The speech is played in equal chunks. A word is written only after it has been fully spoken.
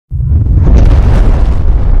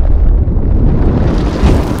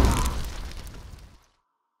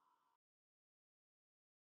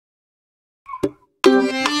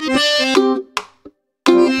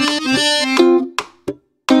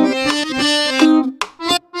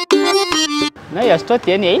ನಾ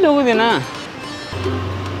ಎಷ್ಟೊತ್ತೇನು ಎಲ್ಲಿ ಹೋಗುದಿನ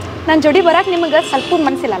ನನ್ನ ಜೋಡಿ ಬರಕ್ಕೆ ನಿಮಗೆ ಸ್ವಲ್ಪ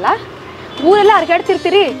ಮನಸ್ಸಿಲ್ಲಲ್ಲ ಊರೆಲ್ಲ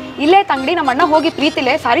ಅರ್ಗಾಡ್ತಿರ್ತೀರಿ ಇಲ್ಲೇ ತಂಗಡಿ ನಮ್ಮ ಅಣ್ಣ ಹೋಗಿ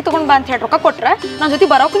ಪ್ರೀತಿಲೇ ಸಾರಿ ತೊಗೊಂಡು ಬಾ ಅಂತ ಹೇಳಿ ರೊಕ್ಕ ಕೊಟ್ರೆ ನನ್ನ ಜೊತೆ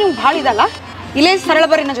ಬರೋಕ್ಕೂ ನಿಮ್ಗೆ ಭಾಳ ಇದಲ್ಲ ಇಲ್ಲೇ ಸರಳ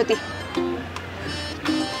ಬರ್ರಿ ನನ್ನ ಜೊತೆ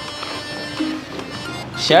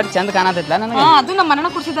ಶರ್ಟ್ ಚಂದ ಕಾಣತೈತ್ಲ ನನಗೆ ಅದು ನಮ್ಮ ಅಣ್ಣ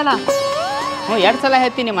ಕೊಡ್ಸಿದ್ದಲ್ಲ ಹ್ಞೂ 2 ಸಲ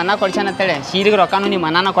ಹೇಳ್ತಿ ನಿಮ್ಮ ಅಣ್ಣ ಕೊಡ್ಸಾನ ಅಂತೇಳಿ ಸೀರೆಗೆ ರೊಕ್ಕನು ನಿಮ್ಮ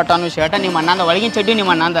ಅಣ್ಣನ ಕೊಟ್ಟಾನು ಶರ್ಟ ನಿಮ್ಮ ಅಣ್ಣಂದ ಒಳಗಿನ ಚಡ್ಡಿ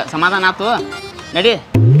ನಿಮ್ಮ ಅಣ್ಣಂದ ಸಮಾಧಾನ ಆಯ್ತು ನಡಿ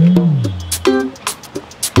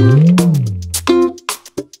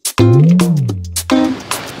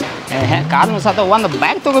ಕಾಲು ಮುಸಾತ ಒಂದು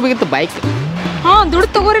ಬೈಕ್ ತೊಗೋಬೇಕಿತ್ತು ಬೈಕ್ ದುಡ್ಡು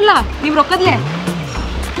ತಗೋರಿಲ್ಲ ನೀವು ರೊಕ್ಕದ್ಲೆ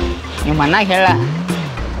ನಿಮ್ಮ ಅಣ್ಣಗೆ ಹೇಳ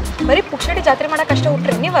ಬರೀ ಪುಕ್ಷಡಿ ಜಾತ್ರೆ ಮಾಡಕ್ಕೆ ಅಷ್ಟೇ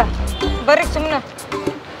ಹುಟ್ರಿ ನೀವು ಬರ್ರಿ ಸುಮ್ಮನೆ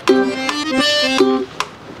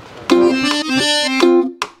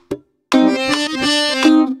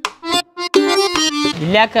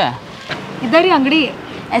ಇಲ್ಯಾಕ ಇದರಿ ಅಂಗಡಿ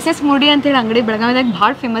SS ಮೂಡಿ ಅಂತೇಳಿ ಅಂಗಡಿ ಬೆಳಗಾವಿದಾಗ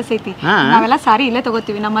ಭಾಳ ಫೇಮಸ್ ಐತಿ ನಾವೆಲ್ಲ ಸಾರಿ ಇಲ್ಲೇ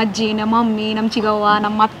ತಗೋತೀವಿ ನಮ್ಮ ಅಜ್ಜಿ ನಮ್ಮ ಮಮ್ಮಿ ನಮ್ಮ ಚಿಗವ್ವ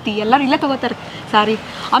ನಮ್ಮ ಅತ್ತಿ ಎಲ್ಲರೂ ಇಲ್ಲೇ ತಗೋತಾರೆ ಸಾರಿ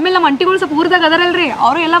ಆಮೇಲೆ ನಮ್ಮ ಅಂಟಿಗಳು ಸ್ವಲ್ಪ ಊರ್ದಾಗ ಅದರಲ್ರಿ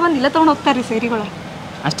ಅವರು ಎಲ್ಲ ಬಂದು ಇಲ್ಲೇ ತೊಗೊಂಡು ಹೋಗ್ತಾರ್ರಿ ಸೀರೆಗಳು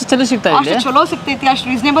ಅಷ್ಟು ಚಲೋ ಸಿಗ್ತಾವೆ ಅಷ್ಟು ಚಲೋ ಸಿಗ್ತೈತಿ ಅಷ್ಟು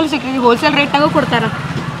ರೀಸನೇಬಲ್ ಸಿಗ್ತೈತಿ ಹೋಲ್ಸೇಲ್ ರೇಟ್ನಾಗೂ ಕೊಡ್ತಾರ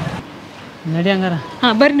ನಡಿ ಹಂಗಾರ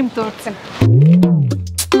ಬರ್ರಿ ನಿಮ್ಗೆ ತೋರ್ಸನ್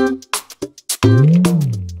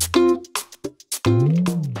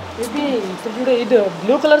ಇದು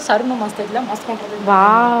ಬ್ಲೂ ಕಲರ್ ಸಾರಿನೂ ಮಸ್ತ್ ಐತಿಲ್ಲ ಮಸ್ತ್ ಕೊಂಡ್ರಿ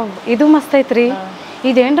ವಾವ್ ಇದು ಮಸ್ತ್ ಐತ್ರಿ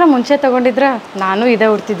ಇದೇನ್ರ ಮುಂಚೆ ತಗೊಂಡಿದ್ರ ನಾನು ಇದೇ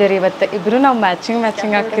ಉಡ್ತಿದ್ದೆ ರೀ ಇವತ್ತು ಇಬ್ರು ನಾವು ಮ್ಯಾಚಿಂಗ್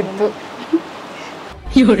ಹಾಕಿದ್ದು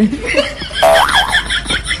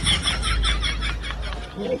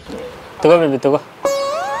ತಗೋ ಬೇಬಿ ತಗೋ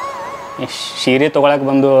ಸೀರೆ ತೊಗೊಳಕ್ಕೆ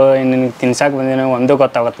ಬಂದು ನಿನಗೆ ತಿನ್ಸಕ್ಕೆ ಬಂದಿನ ಒಂದು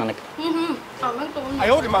ಗೊತ್ತಾಗತ್ತೆ ನನಗೆ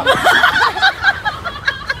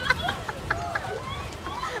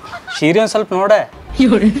ಸೀರೆ ಒಂದು ಸ್ವಲ್ಪ ನೋಡ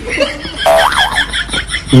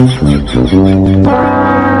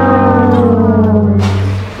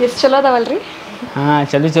ಎಷ್ಟು ಚಲೋ ಅದಾವಲ್ರಿ ಹಾಂ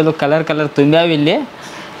ಚಲೋ ಕಲರ್ ತುಂಬ್ಯಾವ ಇಲ್ಲಿ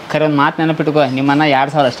ಖರೆ ಒಂದು ಮಾತು ನೆನಪಿಟ್ಕೋ ನಿಮ್ಮನ್ನ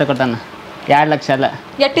 2,000 ಅಷ್ಟೇ ಕೊಟ್ಟಾನ 2 ಲಕ್ಷ ಅಲ್ಲ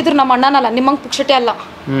ಎಟ್ಟಿದ್ರು ನಮ್ಮ ಅಣ್ಣನಲ್ಲ ನಿಮ್ಮಂಗೆ ಪುಕ್ಷಟಿ ಅಲ್ಲ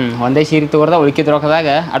ಒಂದೇ ಸೀರೆ ತಗೋರ್ದ ಉಳ್ಕಿದ ರೊಕ್ಕದಾಗ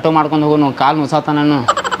ಆಟೋ ಮಾಡ್ಕೊಂಡು ಹೋಗು ನಾವು ಕಾಲು ಮುಸಾತ ನಾನು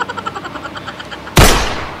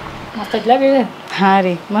ಮಸ್ತ್ ಐತಿಲ್ಲ ಬೇಬಿ ಹಾಂ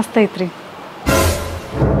ರೀ ಮಸ್ತ್ ಐತ್ರಿ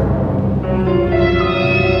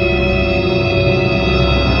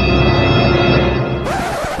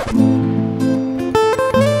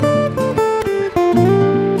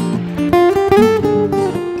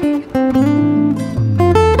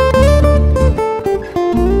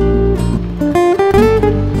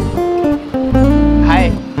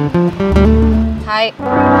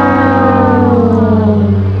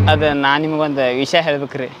ಅದು ನಾನು ನಿಮಗೊಂದು ವಿಷಯ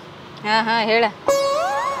ಹೇಳ್ಬೇಕ್ರಿ ಹಾಂ ಹೇಳ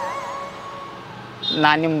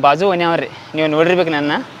ನಾನು ನಿಮ್ಮ ಬಾಜು ಒನ್ಯಾವ್ರಿ ನೀವು ನೋಡಿರ್ಬೇಕು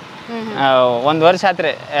ನನ್ನ 1 ವರ್ಷ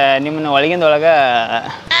ಆತ್ರಿ ನಿಮ್ಮನ್ನ ಒಳಗಿಂದ ಒಳಗೆ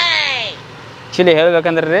ಆ್ಯಕ್ಚುಲಿ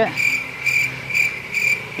ಹೇಳ್ಬೇಕಂದ್ರೆ ರೀ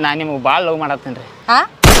ನಾನು ನಿಮಗೆ ಭಾಳ ಲವ್ ಮಾಡತ್ತೀನಿ ರೀ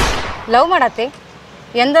ಲವ್ ಮಾಡತ್ತಿ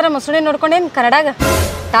ಎಂದರ ಮುಸುಳಿ ನೋಡ್ಕೊಂಡೇನು ಕನ್ನಡಾಗ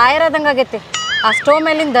ಟೈರ್ ಆದಂಗೆ ಆಗೈತಿ ಆ ಸ್ಟೋವ್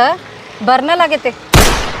ಮೇಲಿಂದ ಬರ್ನಲ್ ಆಗೈತಿ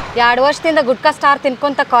 2 ವರ್ಷದಿಂದ ಗುಟ್ಕಾ ಸ್ಟಾರ್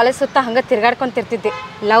ತಿನ್ಕೊಂತ ಕಾಲೇಜ್ ಸುತ್ತ ಹಂಗೆ ತಿರ್ಗಾಡ್ಕೊಂತಿರ್ತಿದ್ದೆ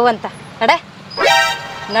ಲವ್ ಅಂತ ನಡೆ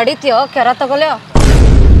ನಡೀತೀಯೋ ಕೆರ ತಗೊಳ್ಯೋ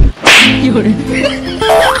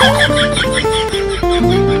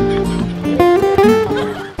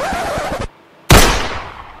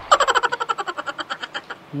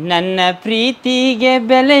ನನ್ನ ಪ್ರೀತಿಗೆ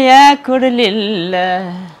ಬೆಲೆಯ ಕೊಡಲಿಲ್ಲ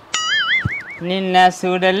ನಿನ್ನ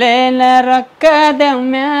ಸುಡಲೇನ ರೊಕ್ಕದ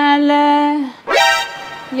ಮ್ಯಾಲ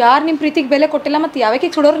ಯಾರು ನಿಮ್ಮ ಪ್ರೀತಿಗೆ ಬೆಲೆ ಕೊಟ್ಟಿಲ್ಲ ಮತ್ತು ಯಾವಕ್ಕೆ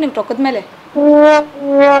ಸುಡೋರು ನಿಮ್ಮ ರೊಕ್ಕದ ಮೇಲೆ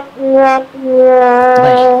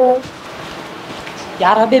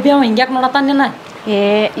ಯಾರ ಬೇಬಿ ಅವ ಹಿಂಗ್ಯಾಕೆ ನೋಡತ್ತಾನ ನಿನ್ನ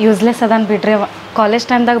ಯೂಸ್ಲೆಸ್ ಅದಾನ ಬಿಡ್ರಿ ಅವ ಕಾಲೇಜ್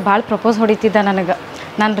ಟೈಮ್ದಾಗ ಭಾಳ ಪ್ರಪೋಸ್ ಹೊಡಿತಿದ್ದ ನನಗೆ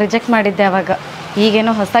ನಾನು ರಿಜೆಕ್ಟ್ ಮಾಡಿದ್ದೆ ಅವಾಗ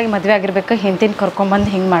ಈಗೇನೋ ಹೊಸದಾಗಿ ಮದುವೆ ಆಗಿರ್ಬೇಕು ಹಿಂದಿನ ಕರ್ಕೊಂಬಂದು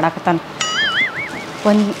ಹಿಂಗೆ ಮಾಡಾಕತ್ತಾನ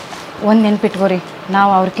ಒಂದು ನೆನ್ಪಿಟ್ಕೋರಿ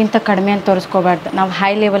ನಾವು ಅವ್ರಿಗಿಂತ ಕಡಿಮೆ ಅಂತ ತೋರಿಸ್ಕೋಬಾರ್ದು ನಾವು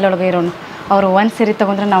ಹೈ ಲೆವೆಲ್ ಒಳಗೆ ಇರೋನು ಅವರು 1 ಸೀರೆ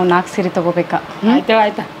ತೊಗೊಂಡ್ರೆ ನಾವು 4 ಸೀರೆ ತೊಗೋಬೇಕಾ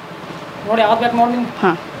ಆಯ್ತಾ ನೋಡಿ ಯಾವ್ದು ಬೇಕು ನೋಡಿ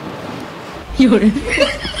ಹಾಂ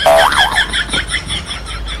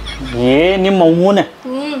ನಿಮ್ಮ ಅವ್ವನ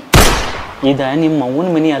ನಿಮ್ಮ ಅವ್ವನ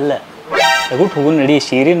ಮನಿ ಅಲ್ಲ ತಗೊಟ್ಟು ಹೋಗು ನಡಿ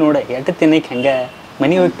ಸೀರೆ ನೋಡ ಎಟ್ಟು ತಿನ್ನಕ್ಕೆ ಹಂಗೆ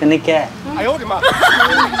ಮನೆ ಹೋಗಿ ತಿನ್ನಕ್ಕೆ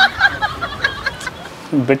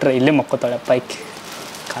ಬಿಟ್ರೆ ಇಲ್ಲೇ ಮಕ್ಕೋತಾಳೆ ಪೈಕ್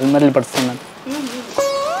ಕಾಲ್ ಮರಲ್ಲಿ ಬಡಿಸ್ತಾನೆ ನಾನು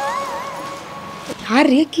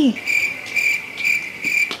ಯಾರೀಕಿ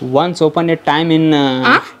once open A time in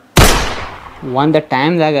ಒಂದು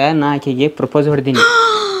ಟೈಮ್ದಾಗ ನಾ ಆಕೆಗೆ ಪ್ರಪೋಸ್ ಹೊಡೆದೀನಿ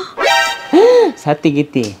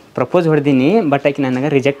ಸತ್ತಿಗಿತ್ತಿ ಪ್ರಪೋಸ್ ಹೊಡೆದೀನಿ ಬಟ್ ಆಕೆ ನನಗೆ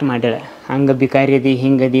ರಿಜೆಕ್ಟ್ ಮಾಡ್ಯಾಳ ಹಂಗೆ ಬಿಕಾರಿ ಅದಿ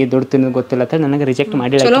ಹಿಂಗದಿ ದುಡ್ಡು ತಿನ್ನೋದು ಗೊತ್ತಿಲ್ಲ ಅಂತ ನನಗೆ ರಿಜೆಕ್ಟ್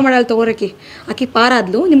ಮಾಡಿಲ್ಲ ಚಲೋ ಮಾಡಲ್ಲ ತಗೋರಕಿ ಆಕಿ ಪಾರ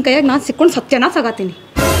ಆದ್ಲು ನಿಮ್ಮ ಕೈಯಾಗ ನಾನು ಸಿಕ್ಕೊಂಡು ಸತ್ಯನ ಸಾಗಾತೀನಿ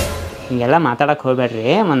ಹಿಂಗೆಲ್ಲ ಮಾತಾಡಕ್ಕೆ ಹೋಗ್ಬೇಡ್ರಿ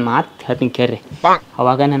ಒಂದು ಮಾತು ಹೇಳ್ತೀನಿ ಕೇಳ್ರಿ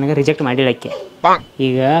ಅವಾಗ ನನಗೆ ರಿಜೆಕ್ಟ್ ಮಾಡಿಳಕ್ಕೆ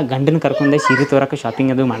ಈಗ ಗಂಡನ ಕರ್ಕೊಂಡೆ ಸೀರೆ ತೋರಕ್ಕೆ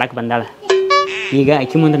ಶಾಪಿಂಗ್ ಅದು ಮಾಡಕ್ಕೆ ಬಂದಾಳ ಈಗ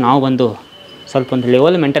ಆಕಿ ಮುಂದೆ ನಾವು ಬಂದು ಸ್ವಲ್ಪ ಒಂದು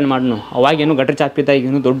ಲೆವೆಲ್ ಮೇಂಟೈನ್ ಮಾಡ್ನು. ಅವಾಗೇನು ಗಟ್ರ ಚಾಪಿದ್ದ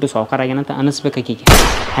ಈಗೇನು ದೊಡ್ಡ ಸಾವುಕಾರ ಆಗ್ಯಾನಂತ ಅನ್ನಿಸ್ಬೇಕು ಆಕಿಗೆ.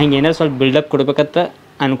 ಹಂಗೆ ಏನಾರು ಸ್ವಲ್ಪ ಬಿಲ್ಡಪ್ ಕೊಡ್ಬೇಕಂತ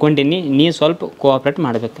ಅನ್ಕೊಂಡಿನಿ. ನೀ ಸ್ವಲ್ಪ ಕೋಆಪ್ರೇಟ್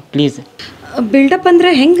ಮಾಡ್ಬೇಕು ಪ್ಲೀಸ್. ಬಿಲ್ಡಪ್ ಅಂದರೆ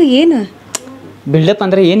ಹೆಂಗೆ ಏನು? ಬಿಲ್ಡಪ್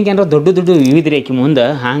ಅಂದರೆ ಏನಿಗೇನಾರ ದೊಡ್ಡ ಇವಿದ್ರಿ ಆಕಿ ಮುಂದೆ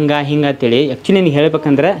ಹಂಗೆ ಹಿಂಗೆ ಅಂತೇಳಿ. ಆ್ಯಕ್ಚುಲಿ ನೀನು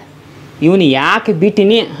ಹೇಳ್ಬೇಕಂದ್ರೆ ಇವನು ಯಾಕೆ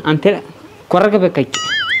ಬಿಟ್ಟಿನಿ ಅಂತೇಳಿ ಕೊರಗಬೇಕಾಕಿ.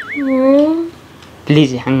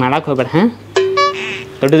 ಪ್ಲೀಸ್ ಹಂಗೆ ಮಾಡಕ್ಕೆ ಹೋಗ್ಬೇಡ. ಹಾಂ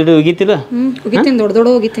ದೊಡ್ಡ ಹೋಗಿತ್ತಿಲ್ಲ ದೊಡ್ಡ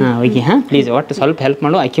ಹೋಗಿತ್ತೀನಿ. ಹಾಂ ಹೋಗಿ. ಹಾಂ ಪ್ಲೀಸ್ ಒಟ್ಟು ಸ್ವಲ್ಪ ಹೆಲ್ಪ್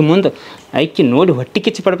ಮಾಡು. ಆಕಿ ಮುಂದೆ ಆಕಿ ನೋಡಿ ಹೊಟ್ಟೆ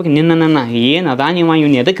ಕಿಚ್ಚಿ ಪಡ್ಬೇಕು ನನ್ನ ಏನು ಅದಾ ನೀವು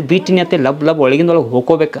ಇವ್ನು ಎದಕ್ಕೆ ಬಿಟ್ಟಿನಿ ಅಂತ ಲಬ್ ಒಳಗಿಂದೊಳಗೆ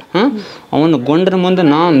ಹೋಗ್ಕೋಬೇಕು. ಹಾಂ ಅವನು ಗೊಂಡ್ರ ಮುಂದೆ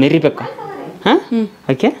ನಾವು ಮೆರಿಬೇಕು. ಹಾಂ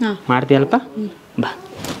ಓಕೆ ಮಾಡ್ತೀಯಲ್ಪ ಬಾ.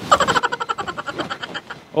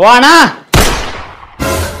 ಓ ಅಣ್ಣ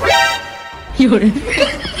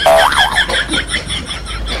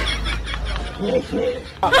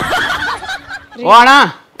ಓ ಅಣ್ಣ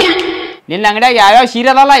ನಿನ್ನ ಅಂಗಡಿಯಾಗ ಯಾವ್ಯಾವ ಸೀರೆ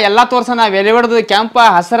ಅದಲ್ಲ ಎಲ್ಲ ತೋರ್ಸೋಣ. ಬೆಲೆ ಹೊಡೆದು ಕೆಂಪ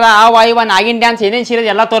ಹಸರ ಇವ ನಾಗಿನ್ ಡ್ಯಾನ್ಸ್ ಏನೇನು ಸೀರೆ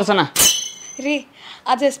ಎಲ್ಲ ತೋರ್ಸೋಣ ರೀ.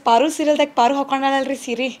 ಅದೇ ಪಾರು ಸೀರಿಯಲ್ದಾಗ ಪಾರು ಹಾಕೊಂಡಾಳಲ್ರಿ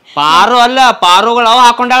ಸೀರೆ. ಪಾರು ಅಲ್ಲ ಪಾರುಗಳು ಅವ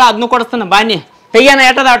ಹಾಕೊಂಡಾಳ ಅದನ್ನು ಕೊಡಿಸ್ತಾನ ಬಾನಿ ತೆಗಿಯೋಣ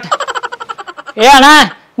ಎಟ್ಟದ ಒಟ್ಟು. ಏ ಅಣ್ಣ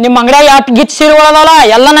ನಿಮ್ಮ ಅಂಗಡಿಯಾಗ ಯಾಕೆ ಗಿಚ್ ಸೀರೆಗಳಲ್ಲ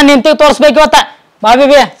ಎಲ್ಲ ನಾನು ನಿಂತಿಗೆ ತೋರಿಸ್ಬೇಕು ಇವತ್ತ. ಬಾ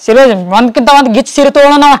ಬೇಬಿ ಸೀರೆ ಒಂದ್ಕಿಂತ ಒಂದು ಗಿಚ್ ಸೀರೆ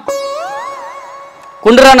ತಗೊಳ್ಳೋಣ ನಾವು.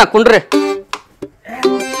 ಕುಂಡ್ರಣ್ಣ ಕುಂಡ್ರಿ.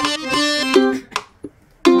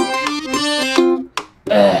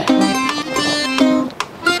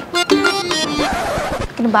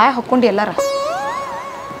 ಬಾಯ ಹಾಕ್ಕೊಂಡು ಎಲ್ಲಾರ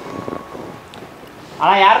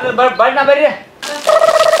ಅಣ್ಣ ಯಾರು ಬಣ್ಣ ಬರ್ರಿ.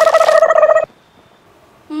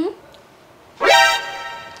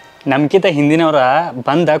 ನಮ್ಕಿಂತ ಹಿಂದಿನವ್ರ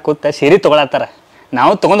ಬಂದ ಕೂತ ಸೀರೆ ತಗೊಳತ್ತಾರ.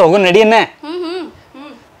 ನಾವು ತಗೊಂಡ್ ಹೋಗೋ ನಡಿಯನ್ನ.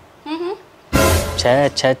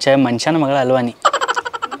 ಛ ಮನುಷ್ಯನ ಮಗಳ ಅಲ್ವಾ ನೀ?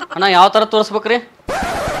 ಅಣ್ಣ ಯಾವ ಥರ ತೋರಿಸ್ಬೇಕ್ರಿ?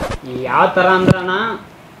 ಯಾವ ಥರ ಅಂದ್ರಣ್ಣ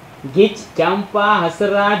ಗಿಚ್ ಕೆಂಪ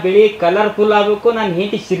ಹಸಿರ ಬಿಳಿ ಕಲರ್ಫುಲ್ ಆಗಬೇಕು. ನಾನು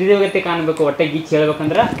ಹೆಂಡತಿ ಸಿರಿದೇವಗತ್ತೆ ಕಾಣಬೇಕು. ಒಟ್ಟೆ ಗಿಚ್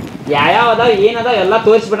ಹೇಳ್ಬೇಕಂದ್ರೆ ಯಾವ ಅದಾವ ಏನದಾವ ಎಲ್ಲ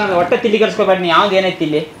ತೋರಿಸ್ಬಿಡ. ಒಟ್ಟೆ ತಿಳಿ ಕರ್ಸ್ಕೊಬೇಡ. ನೀ ಯಾವ್ದು ಏನೈತಿ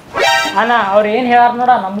ಇಲ್ಲಿ ಅಣ್ಣ ಅವ್ರು ಏನು ಹೇಳಾರ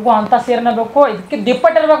ನೋಡ, ನಮಗೂ ಅಂಥ ಸೀರೆನೇ ಬೇಕು. ಇದಕ್ಕೆ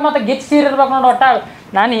ದಿಪ್ಪಟ್ಟು ಇರ್ಬೇಕು ಮತ್ತು ಗಿಚ್ ಸೀರೆ ಇರ್ಬೇಕು ನೋಡಿ. ಒಟ್ಟ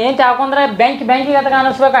ನಾನು ಏನು ಹಾಕೊಂಡ್ರೆ ಬ್ಯಾಂಕಿಗೆ ಅದಕ್ಕೆ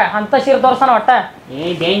ಅನಿಸ್ಬೇಕ ಅಂಥ ಸೀರೆ ತೋರ್ಸೋಣ. ಒಟ್ಟ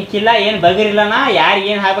ಬ್ಯಾಂಕ್ ಇಲ್ಲ ಏನು ಬಗರಿಲ್ಲಣ್ಣ. ಯಾರು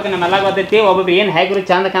ಏನು ಹಾಕ್ಬೇಕು ನಮ್ಮೆಲ್ಲ ಗೊತ್ತೈತಿ. ಒಬ್ಬೊಬ್ರು ಏನು ಹಾಕಿದ್ರು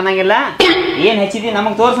ಚಂದ ಕಾಣಂಗಿಲ್ಲ. ಏನು ಹೆಚ್ಚಿದ್ವಿ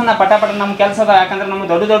ನಮಗೆ ತೋರ್ಸೋಣ ಪಟ ನಮ್ಮ ಕೆಲಸ ಅದ. ಯಾಕಂದ್ರೆ ನಮ್ಗೆ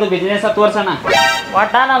ದೊಡ್ಡ ಬಿಸ್ನೆಸ್ ತೋರ್ಸೋಣ.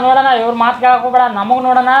 ಒಟ್ಟ ನಾವು ನೋಡೋಣ. ಇವ್ರ ಮಾತು ಕೇಳಕ್ ಹೋಗ್ಬೇಡ. ನಮಗೆ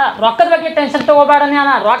ನೋಡೋಣ. ರೊಕ್ಕದ ಬಗ್ಗೆ ಟೆನ್ಷನ್ ತಗೋಬೇಡ ನೀ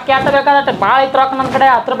ಅಣ್ಣ. ರೊಕ್ಕ ಯಾತ ಬೇಕಾದತ್ತೆ ಭಾಳ ಐತೆ ರೊಕ್ಕ ನಮ್ಮ ಕಡೆ.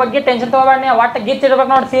 ಅದ್ರ ಬಗ್ಗೆ ಟೆನ್ಷನ್ ತಗೋಬೇಡ ನೀ. ಒಟ್ಟು ಗಿಚ್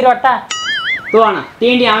ಇರ್ಬೇಕು ನೋಡಿ ಸೀರೆ. ಒಟ್ಟ ತೋಣ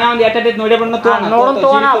ತಿಂಡಿ ಯಾವ ಒಂದು ಎಟ್ಟೈತಿ ನೋಡಿ ಬಣ್ಣ ನೋಡೋಣ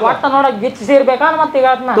ತಗೋಣ. ಒಟ್ಟು ನೋಡ ಗಿಚ್ ಸೀರೆ ಬೇಕಾ ಮತ್ತೆ ಈಗ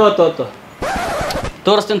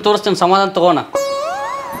ತೋರಿಸ್ತೀನಿ ಸಮಾಧಾನ ತಗೋಣ.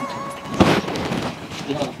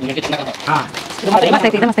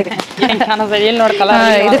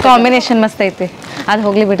 ಇದು ಕಾಂಬಿನೇಷನ್ ಮಸ್ತ್ ಐತಿ. ಅದು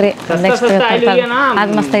ಹೋಗ್ಲಿ ಬಿಡ್ರಿ. ನೆಕ್ಸ್ಟ್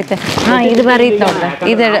ಅದು ಮಸ್ತ್ ಐತೆ. ಹಾ ಇದು ಭಾರಿ ಐತಿ ನೋಡ್ರಿ.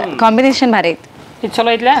 ಇದು ಕಾಂಬಿನೇಷನ್ ಭಾರಿ ಐತಿ. ಇದು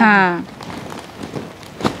ಚಲೋ ಐತ್ಲೆ. ಹಾ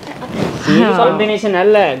ಕಾಂಬಿನೇಷನ್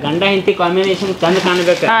ಅಲ್ಲ ಗಂಡ ಹೆಂಡತಿ ಕಾಂಬಿನೇಷನ್ ಚಂದ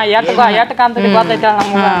ಕಾಣಬೇಕು. ಎಟ್ ಕಾಣ್ತದೆ ಗೊತ್ತೈತೆ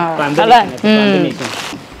ನಮ್ಗೆ.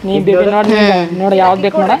 ನೀ ಬೇಬಿ ನೋಡಿ ಯಾವ್ದು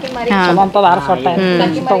ಬೇಕು ನೋಡ. ಚಲೋ ಅಂತದ ಆರ್ಸೊಟ್ಟ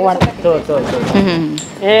ತಗೋಬೇಡ.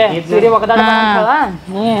 ಏ ಸೀರೆ ಒಗದಾಡ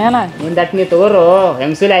ನೀ ಏನ ನಿಂದಟ್ ನೀ ತಗೋರು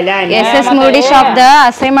ಹೆಂಗಸಿಲ್ಲ ಇಲ್ಲ. ಎಸ್ ಮೂಡಿ ಶಾಪ್ ದ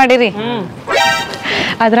ಅಸೇ ಮಾಡಿರಿ.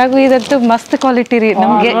 ಅದ್ರಾಗೂ ಇದಂತೂ ಮಸ್ತ್ ಕ್ವಾಲಿಟಿ ರೀ.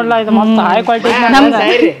 ನಮ್ಗೆ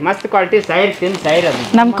ಮಸ್ತ್ ಕ್ವಾಲಿಟಿ ಸೈರ್ ತಿನ್ ಸೈರ್ ಅದು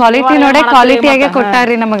ನಮ್ ಕ್ವಾಲಿಟಿ ನೋಡೇ ಕ್ವಾಲಿಟಿಯಾಗೆ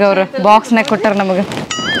ಕೊಟ್ಟಾರ್ರಿ ನಮಗ. ಅವ್ರು ಬಾಕ್ಸ್ನಾಗ ಕೊಟ್ಟಾರ ನಮಗ.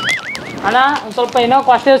 ಅಣ್ಣ ಒಂದ್ ಸ್ವಲ್ಪ ಏನೋ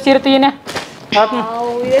ಕಾಸ್ಟ್ಲಿ ಸೀರೆ ತೆಗಿನ. ಅದು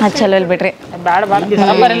ಚಲೋ ಇಲ್ಲ ಬಿಡ್ರಿ. ಬ್ಯಾಡ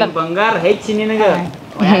ಬಂಗಾರ ಹೆಚ್ಚಿ ನಿನಗ.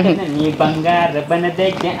 ನೀ ಬಂಗಾರ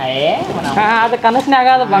ಬನದಕ್ಕೆ ಅದು ಕನಸ್ನ್ಯಾಗ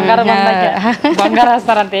ಅದು ಬಂಗಾರ ಬಂಗಾರ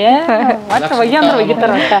ಹಚ್ತಾರಂತೆ. ಒಟ್ಟು ಒಯ್ಯ ಅಂದ್ರೆ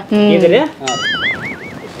ಒಗಿತಾರ. ಇದ್ರಿ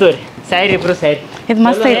ತೋರಿ ಸೈರ್ ಇಬ್ರು ಸೈರ್. ಇದು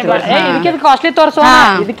ಮಸ್ತ್ ಐತಿ. ಇದಕ್ಕಿಂತ ಕಾಸ್ಟ್ಲಿ ತೋರ್ಸು.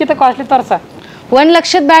 ಇದಕ್ಕಿಂತ ಕಾಸ್ಟ್ಲಿ ತೋರ್ಸ. 1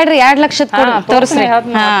 ಲಕ್ಷದ ಬ್ಯಾಡ್ರಿ 2 ಲಕ್ಷದ ತೋರಿಸ್ರಿ.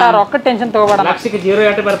 ರೊಕ್ಕ ಟೆನ್ಷನ್ ತಗೋಬೇಡ. ಲಕ್ಷಕ್ಕೆ 0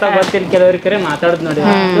 ಎಟ್ ಬರ್ತಾ ಗೊತ್ತಿಲ್ಲ. ಕೆಲವ್ರಿಗೆ ಕರೆ ಮಾತಾಡೋದು ನೋಡಿ.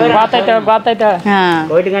 ಬಾತೈತೆ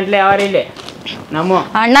ಕೋಟಿ ಗಂಟ್ಲೆ ಯಾವಾರ ಇಲ್ಲಿ ನಮ್ಮ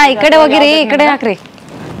ಅಣ್ಣ. ಈ ಕಡೆ ಹೋಗಿರಿ, ಈ ಕಡೆ ಹಾಕ್ರಿ.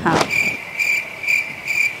 ಹಾ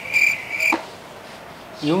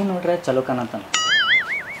ಇವ್ ನೋಡ್ರೆ ಚಲೋ ಕಾಣತ್ತಾನ.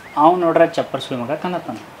 ಅವ್ ನೋಡ್ರೆ ಚಪ್ಪರ್ ಸುಳಿ ಮಗ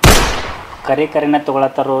ಕಾಣತ್ತಾನ. ಕರೆನ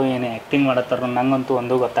ತಗೊಳತ್ತಾರೋ ಏನು ಆ್ಯಕ್ಟಿಂಗ್ ಮಾಡತ್ತಾರೋ ನಂಗಂತೂ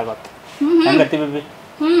ಒಂದು ಗೊತ್ತಾಗತ್ತೆ. ಹೆಂಗತ್ತಿ ಬೇಬಿ?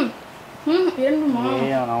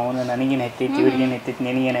 ಅವನು ನನಗೇನು ಹತ್ತೈತಿ, ಇವ್ರಿಗೇನು ಹತ್ತೈತಿ,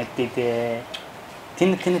 ನಿನಗೇನು ಹತ್ತೈತಿ.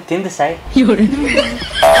 ತಿಂದು ಸಾಯ್.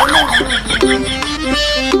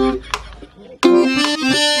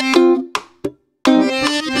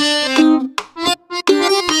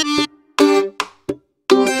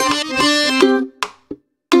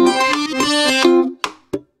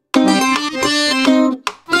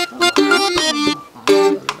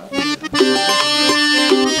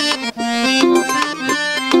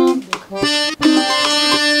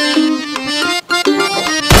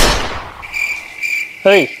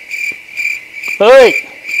 ಓಯ್ ಓಯ್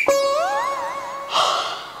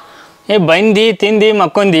ಏ ಬಂದು ತಿಂದು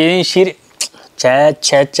ಮಕ್ಕೊಂದು ಸೀರೆ ಛೇ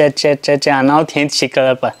ಛೇ ಛೇ ಛೇ ಛೇ ಛೇ ಅನಾಹುತ ಹೆಂತ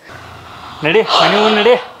ಸಿಕ್ಕದಪ್ಪ. ನಡಿ ಮನೆಗೆ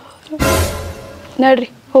ನಡಿ. ನಡ್ರಿ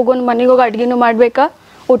ಹೋಗೋಣ ಮನೆಗೆ ಹೋಗಿ ಅಡ್ಗಿನೂ ಮಾಡ್ಬೇಕಾ,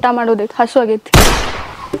 ಊಟ ಮಾಡೋದೈತೆ, ಹಸು ಆಗೈತಿ.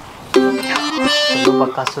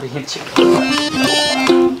 ಕಾಸುರಿ ಹೆಚ್ಚಿ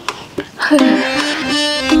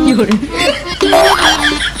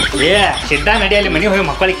ಏ ಸಿದ್ಧ ನಡಿ ಅಲ್ಲಿ ಮನೆಗೆ ಹೋಗಿ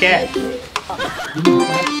ಮಕ್ಕಳಿಗೆ.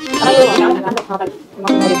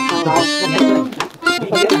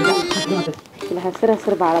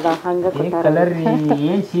 ಹೆಸರು ಭಾಳ ಅದಾವ ಹಂಗ ಕಲರ್ ರೀ.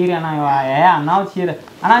 ಏನ್ ಸೀರೆ ಅಣ್ಣ ಇವ? ಅನ್ನಾವ್ ಸೀರೆ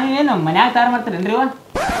ಅಣ್ಣ. ನೀವೇನು ಮನ್ಯಾಗ ತಯಾರು ಮಾಡ್ತೀರೇನ್ರಿ ಇವ?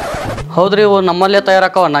 ಹೌದ್ರಿ, ಇವು ನಮ್ಮಲ್ಲೇ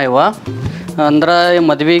ತಯಾರಾಕವಣ್ಣ ಇವ. ಅಂದ್ರೆ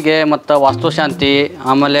ಮದ್ವೆಗೆ ಮತ್ತು ವಾಸ್ತುಶಾಂತಿ,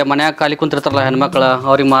 ಆಮೇಲೆ ಮನ್ಯಾಗ ಖಾಲಿ ಕುಂತಿರ್ತಾರಲ್ಲ ಹೆಣ್ಮಕ್ಳು,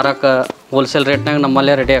 ಅವ್ರಿಗೆ ಮಾರಕ್ಕೆ ಹೋಲ್ಸೇಲ್ ರೇಟ್ನಾಗ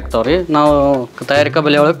ನಮ್ಮಲ್ಲೇ ರೆಡಿ ಆಗ್ತಾವ್ರಿ. ನಾವು ತಯಾರಿಕಾ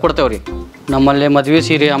ಬೆಲೆ ಒಳಗೆ ಕೊಡ್ತೇವೆ ರೀ. ನಮ್ಮಲ್ಲಿ ಮದ್ವೆ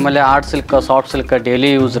ಸೀರೆ, ಆಮೇಲೆ art silk, soft silk,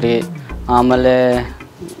 daily use ರೀ, ಆಮೇಲೆ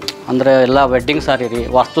ಅಂದರೆ ಎಲ್ಲ ವೆಡ್ಡಿಂಗ್ ಸಾರಿ ರೀ,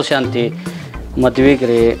 ವಾಸ್ತುಶಾಂತಿ, ಮದ್ವೆಗೆ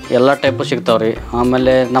ರೀ, ಎಲ್ಲ ಟೈಪು ಸಿಗ್ತಾವೆ ರೀ.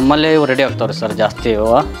 ಆಮೇಲೆ ನಮ್ಮಲ್ಲೇ ಇವು ರೆಡಿ ಆಗ್ತಾವೆ ರೀ ಸರ್. ಜಾಸ್ತಿ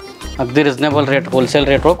ಇವ ಅಗ್ದಿ ರೀಸ್ನೇಬಲ್ ರೇಟ್, ಹೋಲ್ಸೇಲ್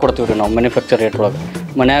ರೇಟ್ ಒಳಗೆ ಕೊಡ್ತೀವಿ ರೀ ನಾವು, ಮ್ಯಾನುಫ್ಯಾಕ್ಚರ್ ರೇಟ್ ಒಳಗೆ.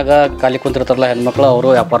 ಮನ್ಯಾಗ ಖಾಲಿ ಕುಂತಿರ್ತಾರಲ್ಲ ಹೆಣ್ಮಕ್ಳು, ಅವರು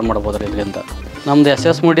ವ್ಯಾಪಾರ ಮಾಡ್ಬೋದು ರೀ ಇದರಿಂದ. ನಮ್ದು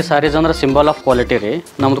SS ಮುಡಿ ಸ್ಯಾರೀಸ್ ಅಂದ್ರೆ ಸಿಂಬಲ್ ಆಫ್ ಕ್ವಾಲಿಟಿ ರೀ.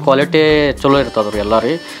 ನಮ್ದು ಕ್ವಾಲಿಟಿ ಚಲೋ ಇರ್ತದೆ ರೀ ಎಲ್ಲ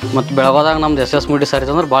ರೀ. ಮತ್ತು ಬೆಳಗಾದಾಗ ನಮ್ದು SS ಮುಡಿ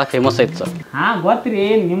ಸ್ಯಾರೀಸ್ ಅಂದ್ರೆ ಭಾಳ ಫೇಮಸ್ ಐತೆ ಸರ್. ಹಾಂ ಗೊತ್ತ್ರಿ,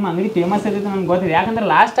 ನಿಮ್ಮ ಅಂಗಡಿ ಫೇಮಸ್ ಐತೆ ನಮ್ಗೆ ಗೊತ್ತಿರಿ. ಯಾಕಂದ್ರೆ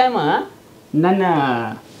ಲಾಸ್ಟ್ ಟೈಮ್ ನನ್ನ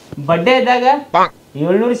ಬರ್ಡೇ ಇದ್ದಾಗ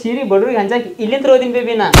 700 ಸೀರೆ ಬಡ್ರಿಗೆ ಹಂಚಾಕಿ ಇಲ್ಲಿಂದ ಓದಿನ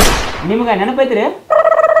ಬೇಬಿ ನಾ. ನಿಮ್ಗೆ ನೆನಪೈತ್ರಿ?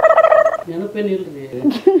 ನೆನಪೇನಿಲ್ರಿ.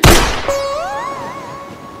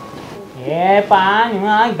 ಏಪಾ ನಿಮ್ಮ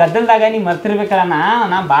ಗದ್ದಲ್ದಾಗ ನೀವು ಮರ್ತಿರ್ಬೇಕಲ್ಲ.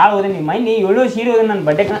 ನಾ ಭಾಳ ಓದಿನಿ. ಮೈನಿ 700 ಸೀರೆ ಓದಿ ನನ್ನ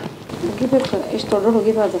ಬರ್ಡೇಗೆ. ಹೋಗಿಬೇಕು ಎಷ್ಟು ದೊಡ್ಡ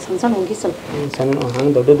ಹೋಗಿದ್ದು ಅದು ಸಣ್ಣ ಸಣ್ಣ ಹೋಗಿ ಸ್ವಲ್ಪ ಸಣ್ಣ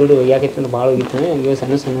ಹಂಗೆ ದೊಡ್ಡ ದೊಡ್ಡ ಹೋಗ್ಯಾಕೈತಿ ಅಂದ್ರೆ ಭಾಳ ಹೋಗಿತ್ತು. ಇವು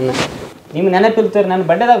ಸಣ್ಣ ಸಣ್ಣ ನಿಮ್ಗೆ ನೆನಪಿರ್ತಾರೆ. ನನ್ನ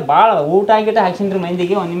ಬರ್ಡೇದಾಗ ಭಾಳ ಊಟ ಆಗಿಟ್ಟ ಹಾಕ್ಸಿನ್ರಿ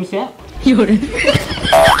ಮಂದಿಗೆ. ಒಂದು ನಿಮಿಷ.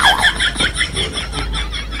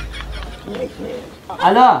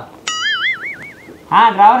 ಹಲೋ, ಹಾಂ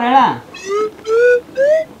ಡ್ರೈವರ್ ಹೇಳ.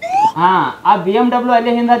 ಹಾಂ ಆ BMW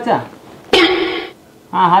ಅಲ್ಲೇ ಹಿಂದೆ ಹಚ್ಚ.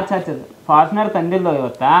 ಹಾಂ ಹಚ್ಚದು. ಫಾರ್ಚುನರ್ ತಂದಿಲ್ಲ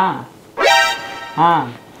ಇವತ್ತಾ? ಹಾಂ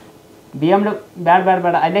BMW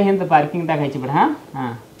ಬೇಡ ಅಲ್ಲೇ ಹಿಂದೆ ಪಾರ್ಕಿಂಗ್ದಾಗ ಹಚ್ಚಿಬಿಡ.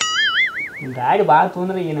 ಹಾಂ ಗಾಡಿ ಭಾಳ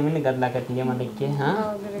ತೊಂದ್ರೆ ಈ ನಮೂನಿ ಗದ್ಲಾಕತ್ತಿ ಏನು ಮಾಡಲಿಕ್ಕೆ. ಹಾಂ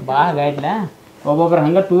ಭಾಳ ಗಾಡಿಲ್ಲ. ಒಬ್ಬೊಬ್ರು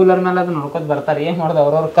ಹಂಗೆ ಟೂ ವೀಲರ್ ಮೇಲೆ ಅದು ನೋಡ್ಕೊತ ಬರ್ತಾರೆ. ಏನು ಮಾಡೋದು,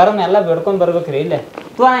 ಅವ್ರವ್ರ ಕರ್ಮ ಎಲ್ಲ ಬೇಡ್ಕೊಂಡು ಬರ್ಬೇಕು ರೀ. ಇಲ್ಲೇ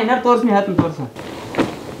ಏನಾರು ತೋರಿಸ್ನಿ ಹೇಳ್ತೀನಿ, ತೋರಿಸು.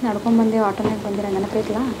 ನಡ್ಕೊಂಡ್ ಬಂದೆ, ಆಟೋನಾಗ ಬಂದಿರ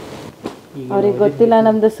ನೆನಪೈತ್ಲ? ಅವ್ರಿಗೆ ಗೊತ್ತಿಲ್ಲ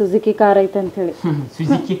ನಮ್ದು ಸುಜುಕಿ ಕಾರ್ ಐತೆ ಅಂತ ಹೇಳಿ.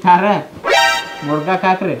 ಸುಜುಕಿ ಕಾರ ನೋಡ್ಕಾಕ್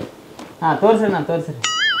ಹಾಕ್ರಿ. ಹಾಂ ತೋರಿಸ್ರಿ, ನಾನು ತೋರಿಸ್ರಿ.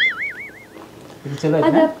 ಇದು ಚಲೋ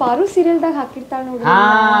ಅದ ಪಾರು ಸೀರಿಯಲ್ದಾಗ ಹಾಕಿರ್ತಾಳ ನೋಡಿ.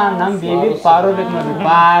 ಹಾಂ ನಮ್ಮ ಬೇಬಿ ಪಾರು ಬೇಕು ನೋಡ್ರಿ.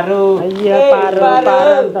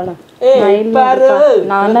 ಪಾರು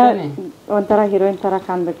ನಾನ ಒಂಥರ ಹೀರೋಯಿನ್ ತರ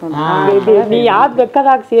ಕಾಣ್ಬೇಕು ನೋಡಿ. ನೀ ಯಾವ್ದು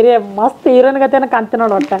ಬೇಕಾದಾಗ ಸೀರೆ ಮಸ್ತ್ ಹೀರೋಯಿನ್ ಗತೆನ ಕಾಣ್ತಿ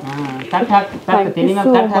ನೋಡು. ಒಟ್ಟ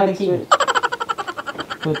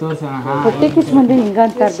ಹೊಟ್ಟೆ ಕಿಸ್ ಮಂದಿ ಹಿಂಗ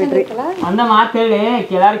ಅಂತಾರ ಬಿಡ್ರಿ. ಒಂದ ಮಾತು ಹೇಳಿ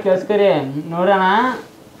ಕೇಳಾರ ಕೇಳಿಸ್ಕರಿ ನೋಡೋಣ.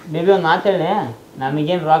 ಬೇಬಿ ಒಂದು ಮಾತು ಹೇಳಿ,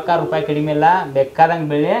 ನಮಗೇನು ರೊಕ್ಕ ರೂಪಾಯಿ ಕಡಿಮೆ ಇಲ್ಲ, ಬೇಕಾದಂಗೆ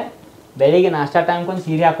ಬೆಳಿಗ್ಗೆ ನಾಷ್ಟಾ ಟೈಮ್ಕೊಂದು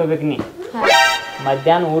ಸೀರೆ ಹಾಕೋಬೇಕು ನೀ,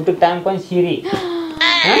 ಮಧ್ಯಾಹ್ನ ಊಟದ ಟೈಮ್ಕೊಂದು ಸೀರೆ,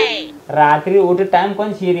 ರಾತ್ರಿ ಊಟದ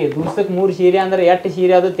ಟೈಮ್ಕೊಂದು ಸೀರೆ, ದಿವ್ಸಕ್ಕೆ 3 ಸೀರೆ ಅಂದ್ರೆ ಎಷ್ಟು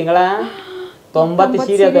ಸೀರೆ ಅದು? ತಿಂಗಳ 90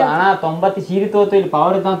 ಸೀರೆ ಅದು. ಅಣ್ಣ 90 ಸೀರೆ ತೋತು. ಇಲ್ಲಿ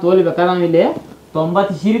ಪವರ್ ಇದ್ದ ತೋಲಿ ಬೇಕಾದ ನಾವು ಇಲ್ಲಿ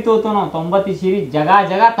 90 ಸೀರೆ ತೋತು ನಾವು. 90 ಸೀರೆ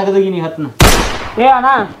ಜಗ ತೆಗೆದೋಗಿನಿ ಹತ್ನ. ಏ ಅಣ್ಣ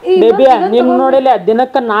ಬೇಬಿ ನೀನ್ ನೋಡಿಲ್ಲ,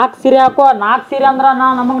 ದಿನಕ್ಕೆ 4 ಸೀರೆ ಹಾಕೋ. 4 ಸೀರೆ ಅಂದ್ರ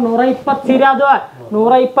ನಮಗ್ 120 ಸೀರೆ ಅದು.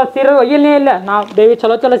 120 ಸೀರೆ ಒಯ್ಯಲ್ನೇ ಇಲ್ಲ. ನಾವ್ ಬೇಬಿ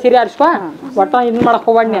ಚಲೋ ಸೀರೆ ಆರಿಸ್ಕೊ. ಒಟ್ಟ ಇದನ್ ಮಾಡಕ್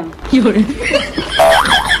ಹೋಗ್ಬಾಡ್ನಿ.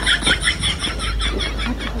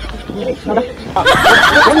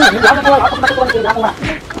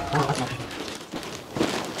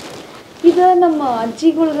 ಇದು ನಮ್ಮ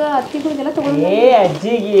ಅಜ್ಜಿಗಳ್ಗ ಅತ್ತಿಗಳ್ಗೆಲ್ಲ ತಗೊಂಡು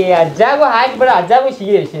ಅಜ್ಜಾಗೂ ಹಾಕ್ಬೇಡ, ಅಜ್ಜಾಗೂ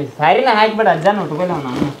ಸಾರಿನ ಹಾಕ್ಬೇಡ, ಅಜ್ಜಾನ ಉಟ್ಕೊಳ್ಳ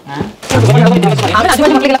ನಾನು.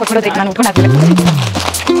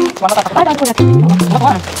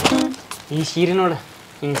 ಈ ಸೀರೆ ನೋಡು,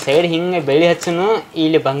 ಹಿಂಗೆ ಸೈಡ್ ಹಿಂಗೆ ಬೆಳ್ಳಿ ಹಚ್ಚನು,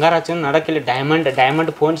 ಇಲ್ಲಿ ಬಂಗಾರ ಹಚ್ಚನು, ನಡಕ್ ಇಲ್ಲಿ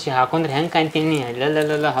ಡೈಮಂಡ್ ಫೋನ್ ಹಾಕೊಂಡ್ರೆ ಹೆಂಗೆ ಕಾಣ್ತೀನಿ.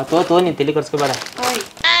 ಅಲ್ಲ ಹತ್ತೋ ನೀನು ತಲೆ ಕರ್ಸ್ಕೊಬೇಡ.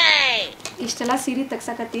 ಇಷ್ಟೆಲ್ಲ ಸೀರೆ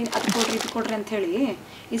ತೆಗ್ಸಕತ್ತೀನಿ, ಅದು ಕೊಡ್ರಿ ಇದು ಕೊಡ್ರಿ ಅಂತ ಹೇಳಿ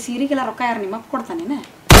ಈ ಸೀರೆಗೆಲ್ಲ ರೊಕ್ಕ ಯಾರು ನಿಮ್ಮಪ್ಪ ಕೊಡ್ತಾನೇನ?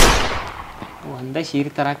 ಒಂದೇ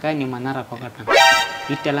ಸೀರೆ ತರಕ ನಿಮ್ಮ ಅನ್ನ ರೊಕ್ಕ ಕೊಟ್ಟಾನ.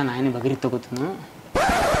 ಇಷ್ಟೆಲ್ಲ ನಾನೇ ಬಗರಿ ತಗೋತನು.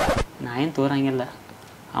 ನಾ ಏನು ತೋರಂಗಿಲ್ಲ,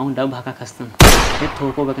 ಅವ್ನು ಡಬ್ ಹಾಕಕ್ಕೆ ಹಚ್ತಾನೆ. ಎತ್ತು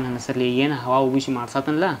ಹೋಗ್ಕೋಬೇಕು ನನ್ನ ಹೆಸರಲ್ಲಿ. ಏನು ಹವಾ ಉಗಿಸಿ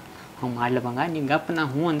ಮಾಡ್ಸತ್ತನಲ್ಲ ಅವ್ನು ಮಾಡ್ಲಬಂಗ. ನಿಂಗಪ್ಪ ನಾ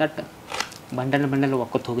ಹ್ಞೂ ಅಂದಟ್ಟು ಬಂಡಲ್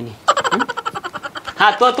ಒಕ್ಕೊತ್ ಹೋಗಿನಿ.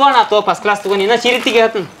 ಹಾಂ ತೋ ಫಸ್ಟ್ ಕ್ಲಾಸ್ ತಗೋ. ನೀನು ಸೀರೆ ತೆಗಿ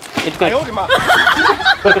ಹೇಳ್ತಾನೆ ಇಟ್ಕೊಂಡು.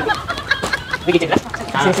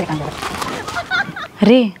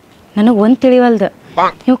 ರೀ ನನಗೆ ಒಂದು ತಿಳಿವಲ್ದು,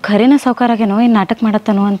 ನೀವು ಖರೇನ ಸಾವ್ಕಾರಾಗೇನೋ ಏನು ನಾಟಕ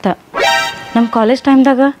ಮಾಡತ್ತನೋ ಅಂತ. ನಮ್ಮ ಕಾಲೇಜ್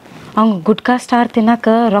ಟೈಮ್ದಾಗ ಅವ್ನು ಗುಡ್ಕಾ ಸ್ಟಾರ್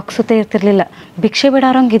ತಿನ್ನಕ್ಕೆ ರೊಕ್ಕ ಸುತ್ತ ಇರ್ತಿರ್ಲಿಲ್ಲ, ಭಿಕ್ಷೆ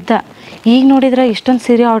ಬಿಡಾರಂಗಿದ್ದ. ಈಗ ನೋಡಿದ್ರೆ ಇಷ್ಟೊಂದು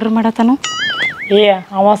ಸೀರೆ ಆರ್ಡ್ರ್ ಮಾಡತ್ತಾನು. ಏ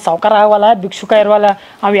ಅವ ಸಾವ್ಕಾರ ಆಗವಲ್ಲ, ಭಿಕ್ಷುಕ ಇರವಲ್ಲ.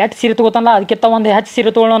 ಅವ್ ಎಷ್ಟು ಸೀರೆ ತಗೋತಾನಲ್ಲ ಅದಕ್ಕಿಂತ ಒಂದು ಹೆಚ್ಚು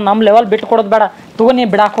ಸೀರೆ ತೊಗೊಳ್ಳೋ. ನಮ್ಮ ಲೆವೆಲ್ ಬಿಟ್ಟು ಕೊಡೋದು ಬೇಡ. ತಗೋ ನೀ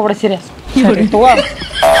ಬಿಡಾಕ್ ಹೋಗ್ಬೇಡ ಸೀರೆ. ತಗೋ.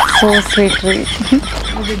 ಸೋ ಸ್ವೀಟ್ ರೀ.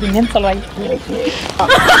 ನಿನ್ನ ಸಲುವಾಗಿ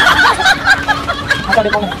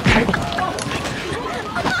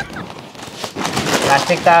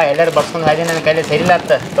ಪ್ಲಾಸ್ಟಿಕ್ ತಾ ಎಲ್ಲರೂ ಬಡ್ಸ್ಕೊಂಡು ಹಾದಿ ನನ್ನ ಕೈಲಿ ಸರಿಲ್ಲ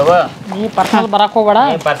ಅತ್ತ ತಗೋ. ನೀ ಪರ್ಸನಲ್ ಬರಕ್ಕೆ ಹೋಗ್ಬೇಡ.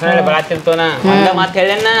 ಪರ್ಸನಲ್ ಬರಾತಿರ್ತವನ ಒಂದ ಮಾತು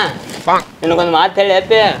ಹೇಳೇನ ನಿನಗೊಂದು ಮಾತು ಹೇಳಿ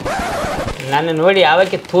ಅಪ್ಪೆ. ನನ್ನ ನೋಡಿ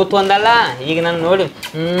ಯಾವಕ್ಕೆ ತೂತು ಅಂದಲ್ಲ, ಈಗ ನಾನು ನೋಡಿ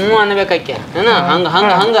ಅನ್ಬೇಕಾಕೆ ಹಂಗ ಹಂಗ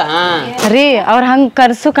ಹಂಗ. ರೀ ಅವ್ರ ಹಂಗ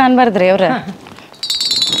ಕರ್ಸು ಕಾಣ್ಬಾರ್ದ್ರಿ ಅವ್ರ.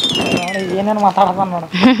 ಏನೇನು ಮಾತಾಡೋದ ನೋಡ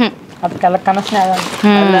ಅದಕ್ಕೆಲ್ಲ ಕನಸ್ನ್ಯಾಗ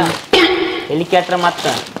ಹೆಲಿಕಾಪ್ಟರ್ ಮತ್ತ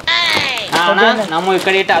ನಮ್ಮ ಈ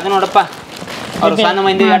ಕಡೆ ಇಟ್ಟು ಅದು ನೋಡಪ್ಪ. ಅವ್ರು ಸಣ್ಣ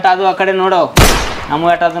ಮಂದಿ ಆಟ ಅದು ಆ ಕಡೆ ನೋಡವ್,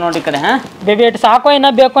 ನಮ್ಮ ಆಟ ಅದು ನೋಡಿ ಈ ಕಡೆ. ಬೇಬಿ ಇಟ್ಟು ಸಾಕೋ ಇನ್ನ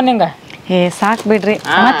ಬೇಕು ನಿಂಗ? ಸಾಕ್ ಬಿಡ್ರಿ,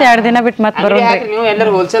 ಮತ್ತೆ 2 ದಿನ ಬಿಟ್ಟು ಮತ್ತೆ ಬರೋದ್ರಿ. ನೀವು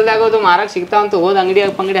ಎಲ್ಲರೂ ಹೋಲ್ಸೇಲ್ದಾಗ ಹೋದು ಮಾರಕ್ ಸಿಗ್ತಾವಂತ ಹೋದ್ ಅಂಗಡಿ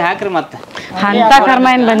ಪಂಗಡಿ ಹಾಕ್ರಿ. ಮತ್ತೆ ಅಂತ ಕರ್ಮ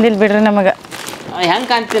ಏನ್ ಬಂದಿಲ್ ಬಿಡ್ರಿ ನಮಗ. ಹೆಂಗ್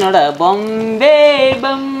ಕಾಣ್ತಿ ನೋಡ, ಬೊಂಬೆ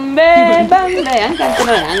ಬೊಂಬೆ ಬೊಂಬೆ ಹೆಂಗ್ ಕಾಣ್ತಿ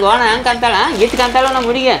ನೋಡ. ಹೆಂಗ ಓಣ ಹೆಂಗ್ ಕಾಣ್ತಾಳ, ಗಿಟ್ ಕಾಣ್ತಾಳ ನಮ್ಮ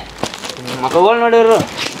ಹುಡುಗಿ. ಮಕ್ಕಳು ನೋಡಿವ್ರು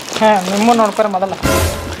ನಿಮ್ಮ ನೋಡ್ಕೊರ ಮೊದಲ.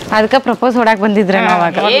 ಅದಕ್ಕೆ ಪ್ರಪೋಸ್ ಹೊಡಾಕ್ ಬಂದಿದ್ರೆ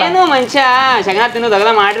ನಾವಾಗ. ಏನು ಮನುಷ್ಯ ಶಗನ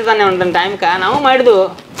ತಿನ್ನೋದೆಲ್ಲ ಮಾಡಿರ್ತಾನೆ ಒಂದೊಂದು ಟೈಮ್ಕ. ನಾವು ಮಾಡಿದ್ವು,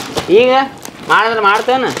 ಈಗ ಮಾಡಿದ್ರೆ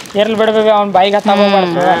ಮಾಡ್ತೇನ. ಎರ್ಲಿ ಬಿಡ್ಬೇಕ ಅವ್ನ ಬಾಯಿಗೆ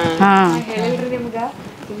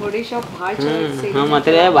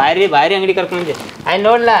ಮತ್ತೆ ಭಾರಿ ಭಾರಿ ಅಂಗಡಿ ಕರ್ಕೊಂಡ್ಬಂದೆ. ಅಲ್ಲಿ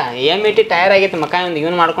ನೋಡ್ಲಾ MIT ಟೈರ್ ಆಗೈತೆ ಮಕ್ಕ ಒಂದು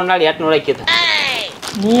ಇವನ್ ಮಾಡ್ಕೊಂಡಾಳ ಎಟ್ ನೋಡಕ್ಕಿತ್ತು.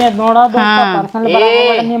 ನೀ ಅದ್ ನೋಡೋದು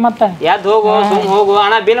ಮತ್ತೆ ಯಾವ್ದು ಹೋಗು ಸುಮ್ ಹೋಗು.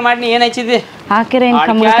 ಅಣ್ಣ ಬಿಲ್ ಮಾಡಿ ಏನ್ ಹಚ್ಚಿದ್ದಿ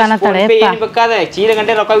ಏನ್ ಬೇಕಾದ ಚೀಲ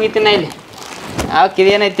ಗಂಟೆ ರೊಕ್ಕ ಹೋಗಿತ್ತೀನಿ ನಾ ಇಲ್ಲಿ. ಅವಕ್ಕಿದ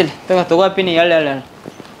ಏನೈತಿಲ್ಲ ತಗೋಪಿನಿ ಹೇಳ ಹೇಳ.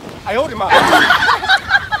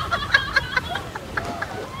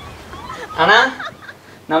 ಅಣ್ಣ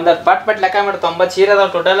ನಮ್ದು ಪಟ್ ಪಟ್ ಲೆಕ್ಕ ಮಾಡಿ 90 ಸೀರೆ ಅದಾವ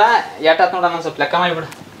ಟೋಟಲ. ಎಷ್ಟಾತ್ ನೋಡ ನಾನು ಸ್ವಲ್ಪ ಲೆಕ್ಕ ಮಾಡಿಬಿಡು.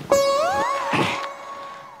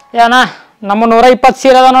 ಏನ ನಮ್ಮ 120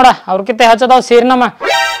 ಸೀರೆ ಅದ ನೋಡ. ಅವ್ರಕಿಂತ ಹೆಚ್ಚದಾವ್ ಸೀರೆ ನಮ್ಮ.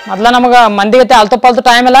 ಮೊದ್ಲ ನಮಗ ಮಂದಿಗತೆ ಅಲ್ತು ಪಲ್ತು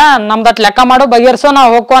ಟೈಮ್ ಇಲ್ಲ. ನಮ್ದಟ್ ಲೆಕ್ಕ ಮಾಡು ಬಗೆಹರ್ಸೋ ನಾವು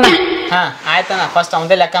ಹೋಗ್ಕೋಣ. ಹಾ ಆಯ್ತಣ್ಣ, ಫಸ್ಟ್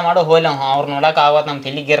ಅವಂದೇ ಲೆಕ್ಕ ಮಾಡು ಹೋಗ್ಲಿ. ಅವ್ರು ನೋಡಕ್ ಆಗತ್ ನಮ್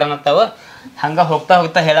ತಲಿ ಗಿರನತ್ತಾವ. ಹಂಗ ಹೋಗ್ತಾ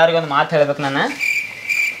ಹೋಗ್ತಾ ಹೇಳೋರಿಗೆ ಒಂದು ಮಾತು ಹೇಳ್ಬೇಕು ನಾನು.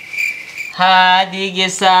 ಹಾದಿಗೆ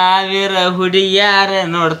 1000 ಹುಡುಗಿಯಾರ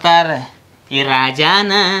ನೋಡ್ತಾರ ಈ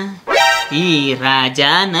ರಾಜಾನ ಈ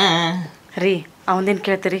ರಾಜಾನ. ರೀ ಅವಂದೇನ್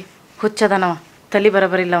ಕೇಳ್ತೀರಿ, ಹುಚ್ಚದ ನಾವ, ತಲಿ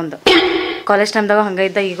ಬರಬರಿಲ್ಲ ಅವಂದು. ಕಾಲೇಜ್ ಟೈಮ್ದಾಗ ಹಂಗ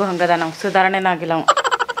ಇದ್ದ, ಈಗೂ ಹಂಗದ. ನಾವು ಸುಧಾರಣೆನ ಆಗಿಲ್ಲ ಅವ.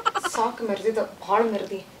 ಸಾಕು ಮೆರ್ದಿದ, ಭಾಳ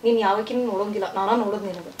ಮೆರ್ದಿ. ನೀನು ಯಾವಕ್ಕಿನ ನೋಡೋಂಗಿಲ್ಲ, ನಾನಾ ನೋಡೋದು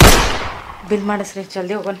ನಿನಗೆ. ಬಿಲ್ ಮಾಡಿಸ್ರಿ,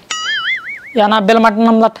 ಜಲ್ದಿ ಹೋಗೋಣ. ಏನ ಬಿಲ್ ಮಾಡಿ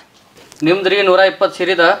ನಮ್ದಟ್ ನಿಮ್ದ್ರಿ 120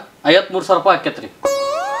 ಸೀರಿದ 53,000 ರೂಪಾಯಿ ಆಕೈತ್ರಿ.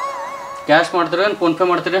 ಕ್ಯಾಶ್ ಮಾಡ್ತೀರಿ ಏನು ಫೋನ್ ಪೇ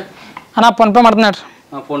ಮಾಡ್ತೀರಿ? ಅಣ್ಣ ಫೋನ್ ಪೇ ಮಾಡ್ತೀನಿ ನೋಡ್ರಿ.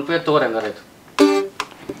 ಫೋನ್ ಪೇ ತಗೋರಿ ಹಂಗಾರೈತು.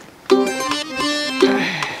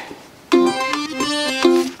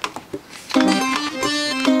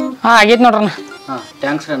 ಹಾಂ ಆಗೈತೆ ನೋಡ್ರಣ್ಣ.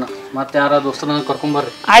 ಥ್ಯಾಂಕ್ಸ್ ರೀ ಅಣ್ಣ. ಮತ್ತೆ ಯಾರ ದೋಸ್ತರನ್ನ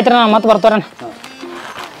ಕರ್ಕೊಂಬರ್ರಿ. ಆಯ್ತು ಅಣ್ಣ, ಮತ್ತೆ ಬರ್ತಾರಣ್ಣ.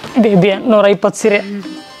 ಬೇಬಿ 120 ಸೀರೆ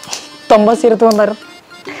 90 ಸೀರೆ ತೊಗೊಂಡಾರ.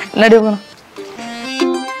 ನಡಿ ಹೋಗೋಣ.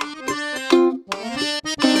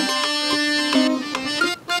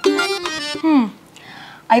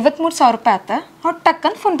 53,000 ರೂಪಾಯಿ ಆತ. ಅವ್ರು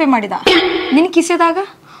ಟಕ್ಕಂತ ಫೋನ್ ಪೇ ಮಾಡಿದ. ನಿನ್ನ ಕಿಸೆದಾಗ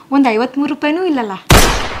ಒಂದು 53 ರೂಪಾಯಿನೂ ಇಲ್ಲಲ್ಲ.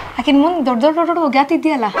 ಆಕಿನ ಮುಂದೆ ದೊಡ್ಡ ದೊಡ್ಡ ದೊಡ್ಡ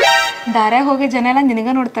ಹೋಗ್ಯಾತಿದ್ದೀಯಲ್ಲ, ದಾರ್ಯಾಗ ಹೋಗಿ ಜನ ಎಲ್ಲ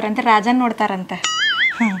ನಿನಗೆ ನೋಡ್ತಾರಂತೆ, ರಾಜನ್ ನೋಡ್ತಾರಂತೆ.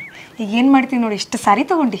 ಈಗ ಏನು ಮಾಡ್ತೀವಿ ನೋಡಿ, ಇಷ್ಟು ಸಾರಿ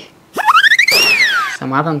ತೊಗೊಂಡು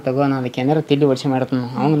ಸಮಾಧಾನ ತಗೋ. ನಾನು ಅದಕ್ಕೆ ಏನಾರು ತಿಳಿ ವರ್ಷ ಮಾಡ್ತಾನೆ.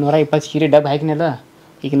 ಅವ್ನು 120 ಸೀರೆ ಡಬ್ಬ ಹಾಕಿನಲ್ಲ.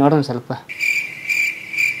 ಈಗ ನೋಡೋಣ ಸ್ವಲ್ಪ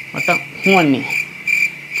ಒಟ್ಟ ಅನ್ನಿ.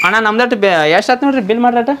 ಅಣ್ಣ ನಮ್ದಟ್ಟು ಎಷ್ಟು ಆಯ್ತು ನೋಡ್ರಿ ಬಿಲ್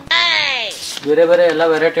ಮಾಡ್ರಟ. ಬೇರೆ ಬೇರೆ ಎಲ್ಲ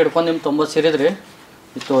ವೆರೈಟಿ ಹಿಡ್ಕೊಂಡು ನಿಮ್ಗೆ 90 ಸೀರಿದ್ರಿ.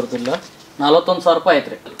 ಇತ್ತು ಅವ್ರ ಬಿಲ್ಲ 41,000 ರೂಪಾಯಿ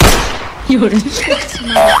ಐತ್ರಿ.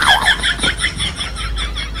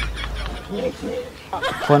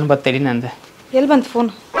 ಫೋನ್ ಬರ್ತೇರಿ ನಂದು. ಎಲ್ಲಿ ಬಂತು ಫೋನ್?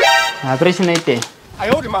 ಆಪರೇಷನ್ ಐತಿ.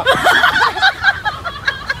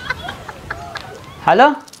 ಹಲೋ,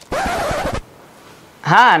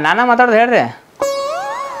 ಹಾಂ ನಾನಾ ಮಾತಾಡೋದು ಹೇಳ್ರಿ.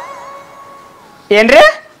 ಏನ್ರಿ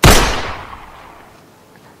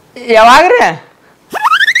ಯಾವಾಗ್ರಿ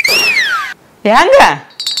ಹೆಂಗ?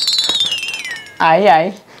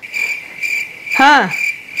 ಆಯ್ ಹಾಂ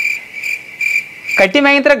ಕಟ್ಟಿ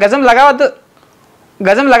ಮ್ಯಾಗಿಂತ್ರ ಗಜಮ್ ಲಗಾವತ್ತು,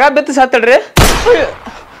 ಗಜಮ್ ಲಗಾ ಬಿತ್ತು ಸತ್ತಡ್ರಿ.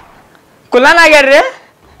 ಕುಲಾನ ಆಗ್ಯಾರ್ರಿ.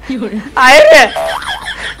 ಆಯ್ರಿ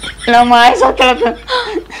ನಮ್ಮ ಆಯ್ ಸತ್ತ.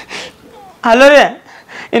 ಹಲೋ ರೀ,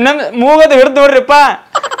 ಇನ್ನೊಂದು ಮೂಗದು ಹಿಡ್ದು ನೋಡ್ರಿಪ್ಪ.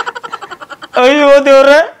 ಅಯ್ಯೋ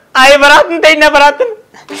ದೇವ್ರ, ಆಯ್ ಬರಾತಂತ ಇನ್ನ ಬರಾತನ್.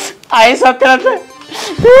 ಆಯ್ ಸತ್ತ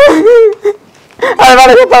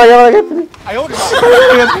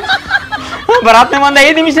ಬರಾತ್ನ ಒಂದು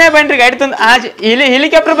 5 ನಿಮಿಷನೇ ಬನ್ರಿ. ಗಾಡಿ ತಂದು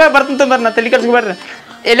ಹೆಲಿಕಾಪ್ಟರ್ ಬರ್ತಂತ ಬರ್ರಿ. ನಾ ತಲೆ ಕರ್ಸ್ಕೊ ಬರ್ರಿ.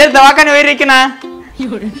 ಎಲ್ಲೇ ದವಾಖಾನೆ ಒಯ್ರಿಕಿನ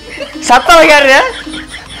ಸತ್ತ ಹೋಗ್ಯಾರ್ರಿ.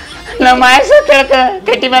 ನಮ್ಮ ಆಯ್ ಸತ್ತ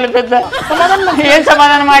ಕಟ್ಟಿ ಮೇಲೆ ಬಿದ್ದ. ಏನ್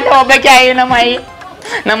ಸಮಾಧಾನ ಮಾಡಿ ಒಬ್ಬಾಕಿ ಆಯಿ ನಮ್ಮ ಆಯಿ.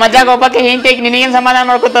 ನಮ್ಮ ಅಜ್ಜಾಗ ಒಬ್ಬಾಕಿ ಹೆಂಗೆ ತೆಗಿ ನಿನಗೇನು ಸಮಾಧಾನ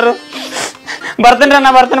ಮಾಡ್ಕೋತಾರು. ಬರ್ತೇನ್ರಿ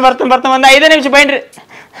ನಾ ಬರ್ತೇನೆ ಒಂದು 5 ನಿಮಿಷ ಬನ್ರಿ.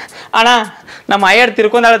 ಅಣ್ಣ ನಮ್ಮ ಆಯ್ಯಾಡ್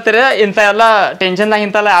ತಿರ್ಕೊಂಡು ಆಡ್ತಾರೆ. ಇಂಥ ಎಲ್ಲ ಟೆನ್ಷನ್ದಾಗ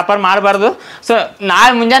ಇಂಥಲ್ಲ ವ್ಯಾಪಾರ ಮಾಡಬಾರ್ದು. ಸೊ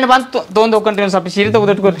ನಾಳೆ ಮುಂಜಾನೆ ಬಂದು ತೊಗೊಂಡು ಹೋಗ್ಕೊಂಡ್ರಿ. ಒಂದು ಸ್ವಲ್ಪ ಸೀರೆ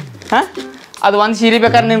ತೊಗೊಂಡಿಟ್ಕೊರಿ. ಹಾಂ ಅದು ಒಂದು ಸೀರೆ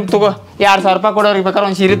ಬೇಕಾದ್ರೆ ನಿಮ್ಗೆ ತಗೋ 2,000 ರೂಪಾಯಿ ಕೊಡೋರಿಗೆ ಬೇಕಾದ್ರೆ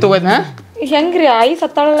ಒಂದು ಸೀರೆ ತಗೋದ್ ಹಾ ಹೆಂಗ್ರಿ ಆಯಿ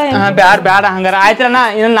ಸತ್ತಾಳಲ್ಲ ಬ್ಯಾಡ ಹಂಗಾರ ಆಯ್ತಣ್ಣ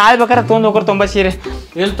ಇನ್ನು ನಾಳೆ ಬೇಕಾದ್ರೆ ತೊಗೊಂಡು ಹೋಗ್ರಿ 90 ಸೀರೆ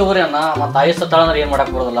ಇಲ್ಲಿ ತಗೋರಿ ಅಣ್ಣ ಮತ್ತೆ ತಾಯಿ ಸತ್ತಾಳ ಅಂದ್ರೆ ಏನು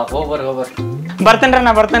ಮಾಡಕ್ ಬರೋದಿಲ್ಲ ಹೋಗ್ಬರ್ರಿ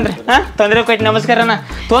ಬರ್ತೇನ್ರಿ ಹಾ ತೊಂದ್ರೆ ಕೊಯ್ತು ನಮಸ್ಕಾರ ಅಣ್ಣ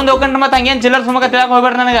ತೊಗೊಂಡು ಹೋಗ್ಕೊಂಡ್ರೆ ಮತ್ತೆ ಹಂಗೇನು ಚಿಲ್ಲರ್ ಸುಮಕ ತಿಳಕ್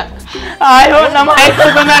ಹೋಗ್ಬೇಡ್ರಿ ನನಗೆ ಅಯ್ಯೋ ನಮ್ಮ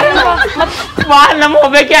ಆಯ್ತು ನಮ್ಮ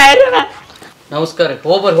ಹೋಗ್ಬೇಕೆ ಆಯ್ರಣ್ಣ ನಮಸ್ಕಾರ ರೀ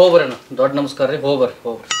ಹೋಗ್ಬರ್ರಿ ಅಣ್ಣ ದೊಡ್ಡ ನಮಸ್ಕಾರ ರೀ ಹೋಗ್ಬರ್ರಿ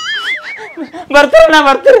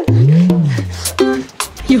ಬರ್ತೀರಿ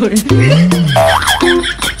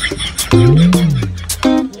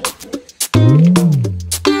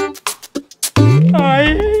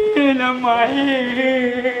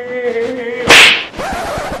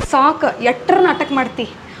ಸಾಕು ಎಟ್ರ ನಾಟಕ ಮಾಡ್ತಿ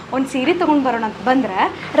ಒಂದು ಸೀರೆ ತೊಗೊಂಡು ಬರೋಣ ಅಂತ ಬಂದ್ರೆ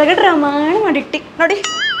ರಗಡ್ ರಾಮಾಯಣ ಮಾಡಿಟ್ಟಿ ನೋಡಿ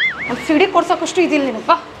ಒಂದು ಸಿಡಿ ಕೊಡ್ಸೋಕಷ್ಟು ಇದಿಲ್ಲ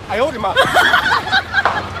ನಿನಪ್ಪ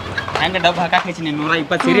ಹಂಗೆ ಡಬ್ಬ ಹಾಕಿ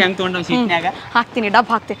 120 ಸೀರೆ ಹಂಗೆ ತೊಗೊಂಡು ಸೀಟ್ನ್ಯಾಗ ಹಾಕ್ತೀನಿ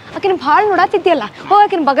ಡಬ್ ಹಾಕ್ತೀನಿ ಆಕಿನ ಭಾಳ ನೋಡಾತಿದ್ಯಲ್ಲ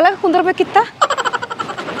ಆಕಿನ ಬಗಲಾಗ ಕುಂದ್ರಬೇಕಿತ್ತ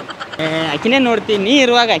ಆಕಿನೇ ನೋಡ್ತೀನಿ ನೀ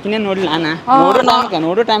ಇರುವಾಗ ಆಕಿನೇ ನೋಡ್ಲಿ ನಾನು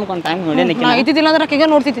ನೋಡೋ ಟೈಮ್ ನೋಡಿ ಇದ್ದಿದ್ದಿಲ್ಲ ಅಂದ್ರೆ ಆಕಿಗೆ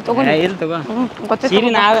ನೋಡ್ತಿದ್ದಿ ತಗೊಂಡು ಇಲ್ಲ ತಗೋ ಸೀರೆ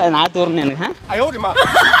ನಾ ತೋರ್ ನನಗೆ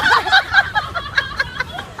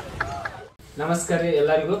ನಮಸ್ಕಾರ ರೀ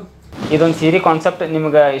ಎಲ್ಲರಿಗೂ ಇದೊಂದು ಸೀರೆ ಕಾನ್ಸೆಪ್ಟ್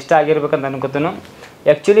ನಿಮ್ಗೆ ಇಷ್ಟ ಆಗಿರ್ಬೇಕಂತ ಅನ್ಕೋತನು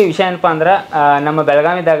ಆ್ಯಕ್ಚುಲಿ ವಿಷಯ ಏನಪ್ಪ ಅಂದ್ರೆ ನಮ್ಮ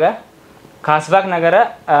ಬೆಳಗಾವಿದಾಗ ಖಾಸ್ಬಾಗ್ ನಗರ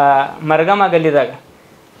ಮರ್ಗಮ ಗಲ್ಲಿದಾಗ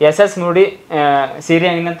SS ನೋಡಿ ಸೀರೆ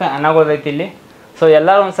ಅಂಗಡಿ ಅನಾಗೋದೈತಿ ಇಲ್ಲಿ ಸೊ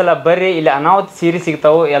ಎಲ್ಲರೂ ಒಂದ್ಸಲ ಬರ್ರಿ ಇಲ್ಲಿ ಅನಾಹುತ ಸೀರೆ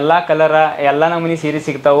ಸಿಗ್ತಾವೆ ಎಲ್ಲ ಕಲರ ಎಲ್ಲ ನಮೂನಿ ಸೀರೆ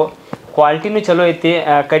ಸಿಗ್ತಾವೆ ಕ್ವಾಲಿಟಿನೂ ಚಲೋ ಐತಿ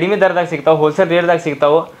ಕಡಿಮೆ ದರದಾಗ ಸಿಗ್ತಾವೆ ಹೋಲ್ಸೇಲ್ ರೇಟ್ದಾಗ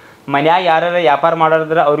ಸಿಗ್ತಾವೆ ಮನ್ಯಾಗ ಯಾರು ವ್ಯಾಪಾರ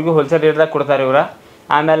ಮಾಡೋರಿದ್ರೆ ಅವ್ರಿಗೂ ಹೋಲ್ಸೇಲ್ ರೇಟ್ದಾಗ ಕೊಡ್ತಾರೆ ಇವ್ರು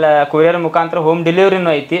ಆಮೇಲೆ ಕೊರಿಯರ್ ಮುಖಾಂತರ ಹೋಮ್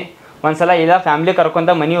ಡೆಲಿವರಿನೂ ಐತಿ ಒಂದ್ಸಲ ಇಲ್ಲ ಫ್ಯಾಮಿಲಿ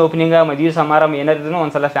ಕರ್ಕೊಂಡು ಮನಿ ಓಪನಿಂಗ್ ಮದುವೆ ಸಮಾರಂಭ ಏನಾರಿದ್ರು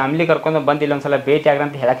ಒಂದ್ಸಲ ಫ್ಯಾಮಿಲಿ ಕರ್ಕೊಂಡು ಬಂದು ಇಲ್ಲ ಒಂದ್ಸಲ ಭೇಟಿ ಆಗ್ರಿ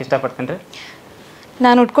ಅಂತ ಹೇಳಕ್ಕೆ ಇಷ್ಟಪಡ್ತೇನೆ ರೀ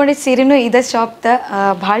ನಾನು ಉಟ್ಕೊಂಡಿದ್ದ ಸೀರೆನೂ ಇದೇ ಶಾಪ್ದ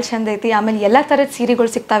ಭಾಳ ಚಂದ ಐತಿ ಆಮೇಲೆ ಎಲ್ಲ ಥರದ ಸೀರೆಗಳು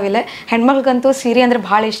ಸಿಗ್ತಾವಿಲ್ಲ ಹೆಣ್ಮಕ್ಳಿಗಂತೂ ಸೀರೆ ಅಂದ್ರೆ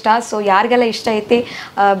ಭಾಳ ಇಷ್ಟ ಸೊ ಯಾರಿಗೆಲ್ಲ ಇಷ್ಟ ಐತಿ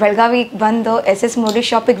ಬೆಳಗಾವಿಗೆ ಬಂದು SS ಮೋಡಿ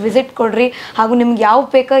ಶಾಪಿಗೆ ವಿಸಿಟ್ ಕೊಡ್ರಿ ಹಾಗೂ ನಿಮ್ಗೆ ಯಾವ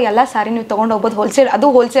ಬೇಕೋ ಎಲ್ಲ ಸಾರಿ ನೀವು ತೊಗೊಂಡು ಹೋಗ್ಬೋದು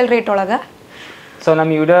ಹೋಲ್ಸೇಲ್ ರೇಟ್ ಒಳಗೆ ಸೊ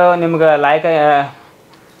ನಮ್ಮ ವಿಡಿಯೋ ನಿಮ್ಗೆ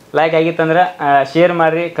ಲೈಕ್ ಆಗಿತ್ತಂದ್ರೆ ಶೇರ್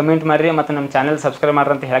ಮಾಡಿರಿ ಕಮೆಂಟ್ ಮಾಡಿರಿ ಮತ್ತು ನಮ್ಮ ಚಾನಲ್ ಸಬ್ಸ್ಕ್ರೈಬ್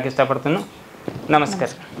ಮಾಡ್ರಿ ಅಂತ ಹೇಳಕ್ಕೆ ಇಷ್ಟಪಡ್ತೀನಿ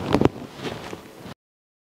ನಮಸ್ಕಾರ